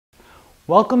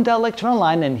Welcome to Lecture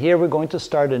Online, and here we're going to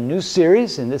start a new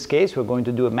series. In this case, we're going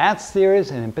to do a math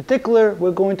series, and in particular, we're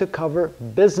going to cover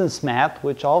business math,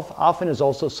 which often is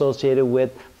also associated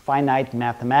with finite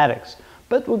mathematics.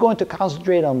 But we're going to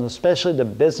concentrate on especially the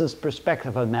business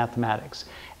perspective of mathematics.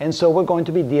 And so we're going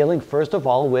to be dealing, first of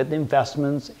all, with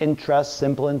investments, interest,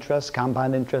 simple interest,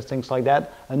 compound interest, things like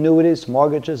that, annuities,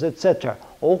 mortgages, etc.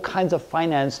 All kinds of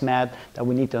finance math that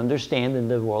we need to understand in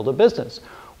the world of business.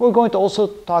 We're going to also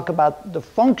talk about the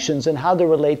functions and how they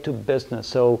relate to business.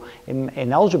 So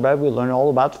in algebra, we learn all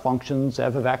about functions,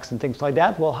 f of x, and things like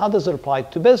that. Well, how does it apply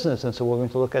to business? And so we're going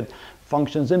to look at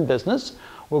functions in business.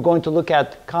 We're going to look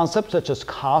at concepts such as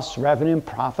cost, revenue, and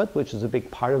profit, which is a big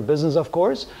part of business, of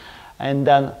course. And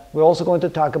then we're also going to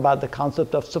talk about the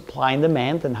concept of supply and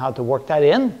demand and how to work that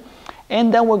in.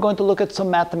 And then we're going to look at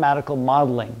some mathematical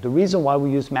modeling. The reason why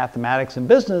we use mathematics in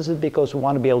business is because we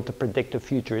want to be able to predict the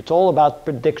future. It's all about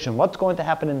prediction. What's going to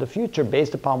happen in the future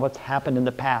based upon what's happened in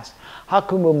the past? How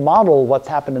can we model what's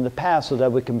happened in the past so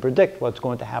that we can predict what's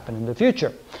going to happen in the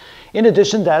future? In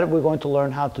addition to that, we're going to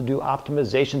learn how to do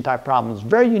optimization type problems.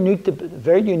 Very unique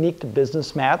to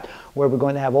business math, where we're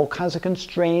going to have all kinds of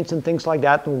constraints and things like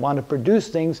that. We want to produce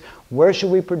things. Where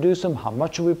should we produce them? How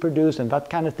much should we produce? And that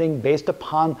kind of thing based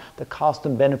upon the cost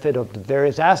and benefit of the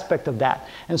various aspects of that.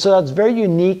 And so that's very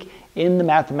unique in the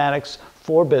mathematics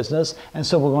for business. And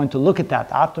so we're going to look at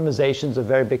that. Optimization is a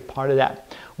very big part of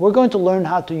that. We're going to learn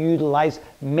how to utilize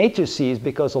matrices,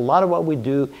 because a lot of what we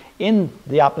do in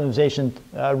the optimization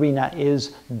arena is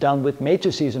done with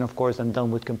matrices, and of course and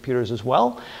done with computers as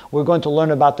well. We're going to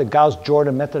learn about the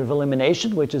Gauss-Jordan method of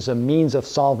elimination, which is a means of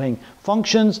solving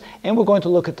functions, and we're going to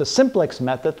look at the simplex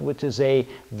method, which is a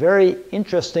very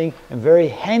interesting and very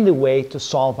handy way to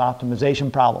solve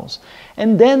optimization problems.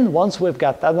 And then once we've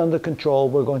got that under control,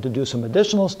 we're going to do some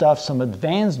additional stuff, some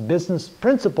advanced business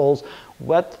principles,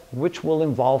 which will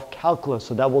involve calculus.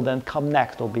 So that will then come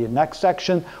next. There'll be a next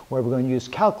section where we're going to use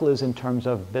calculus in terms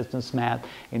of business math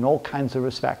in all kinds of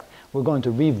respects. We're going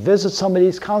to revisit some of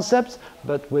these concepts,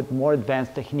 but with more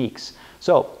advanced techniques.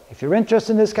 So if you're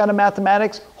interested in this kind of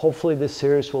mathematics, hopefully this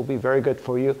series will be very good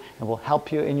for you and will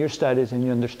help you in your studies and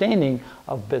your understanding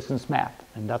of business math.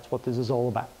 And that's what this is all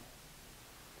about.